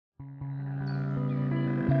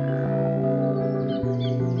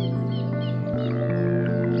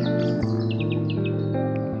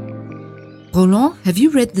Roland, have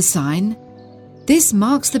you read the sign? This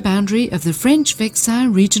marks the boundary of the French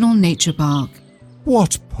Vexin Regional Nature Park.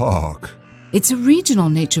 What park? It's a regional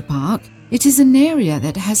nature park. It is an area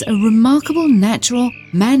that has a remarkable natural,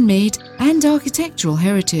 man-made and architectural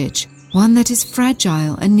heritage, one that is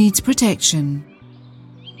fragile and needs protection.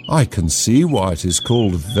 I can see why it is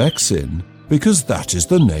called Vexin, because that is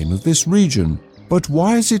the name of this region. But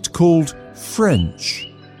why is it called French?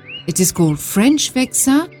 It is called French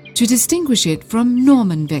Vexin to distinguish it from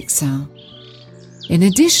Norman Vexin. In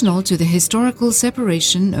addition to the historical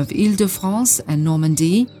separation of Île-de-France and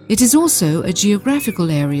Normandy, it is also a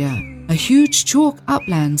geographical area, a huge chalk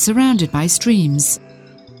upland surrounded by streams.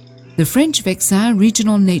 The French Vexin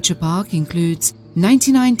Regional Nature Park includes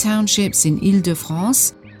 99 townships in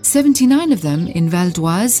Île-de-France, 79 of them in Val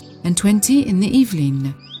d'Oise and 20 in the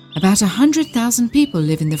Yvelines. About 100,000 people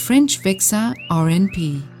live in the French Vexin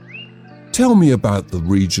RNP. Tell me about the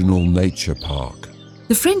Regional Nature Park.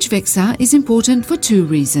 The French Vexin is important for two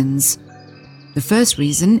reasons. The first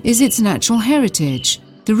reason is its natural heritage.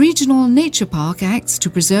 The Regional Nature Park acts to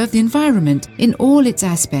preserve the environment in all its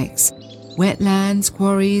aspects, wetlands,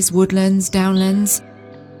 quarries, woodlands, downlands,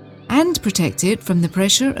 and protect it from the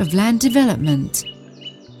pressure of land development.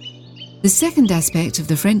 The second aspect of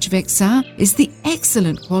the French Vexin is the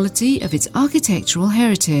excellent quality of its architectural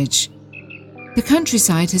heritage. The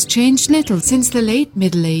countryside has changed little since the late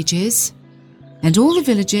Middle Ages, and all the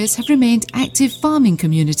villages have remained active farming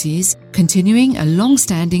communities, continuing a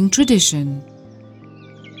long-standing tradition.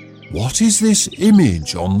 What is this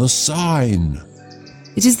image on the sign?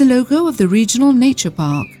 It is the logo of the Regional Nature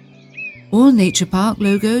Park. All nature park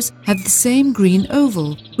logos have the same green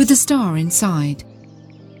oval with a star inside.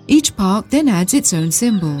 Each park then adds its own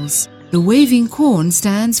symbols. The waving corn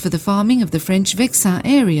stands for the farming of the French Vexin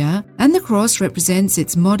area, and the cross represents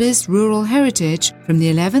its modest rural heritage from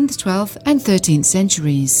the 11th, 12th and 13th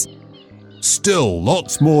centuries. Still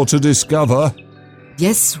lots more to discover.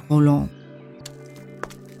 Yes, Roland.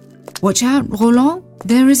 Watch out, Roland.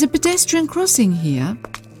 There is a pedestrian crossing here.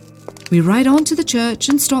 We ride on to the church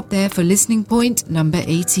and stop there for listening point number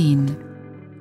 18.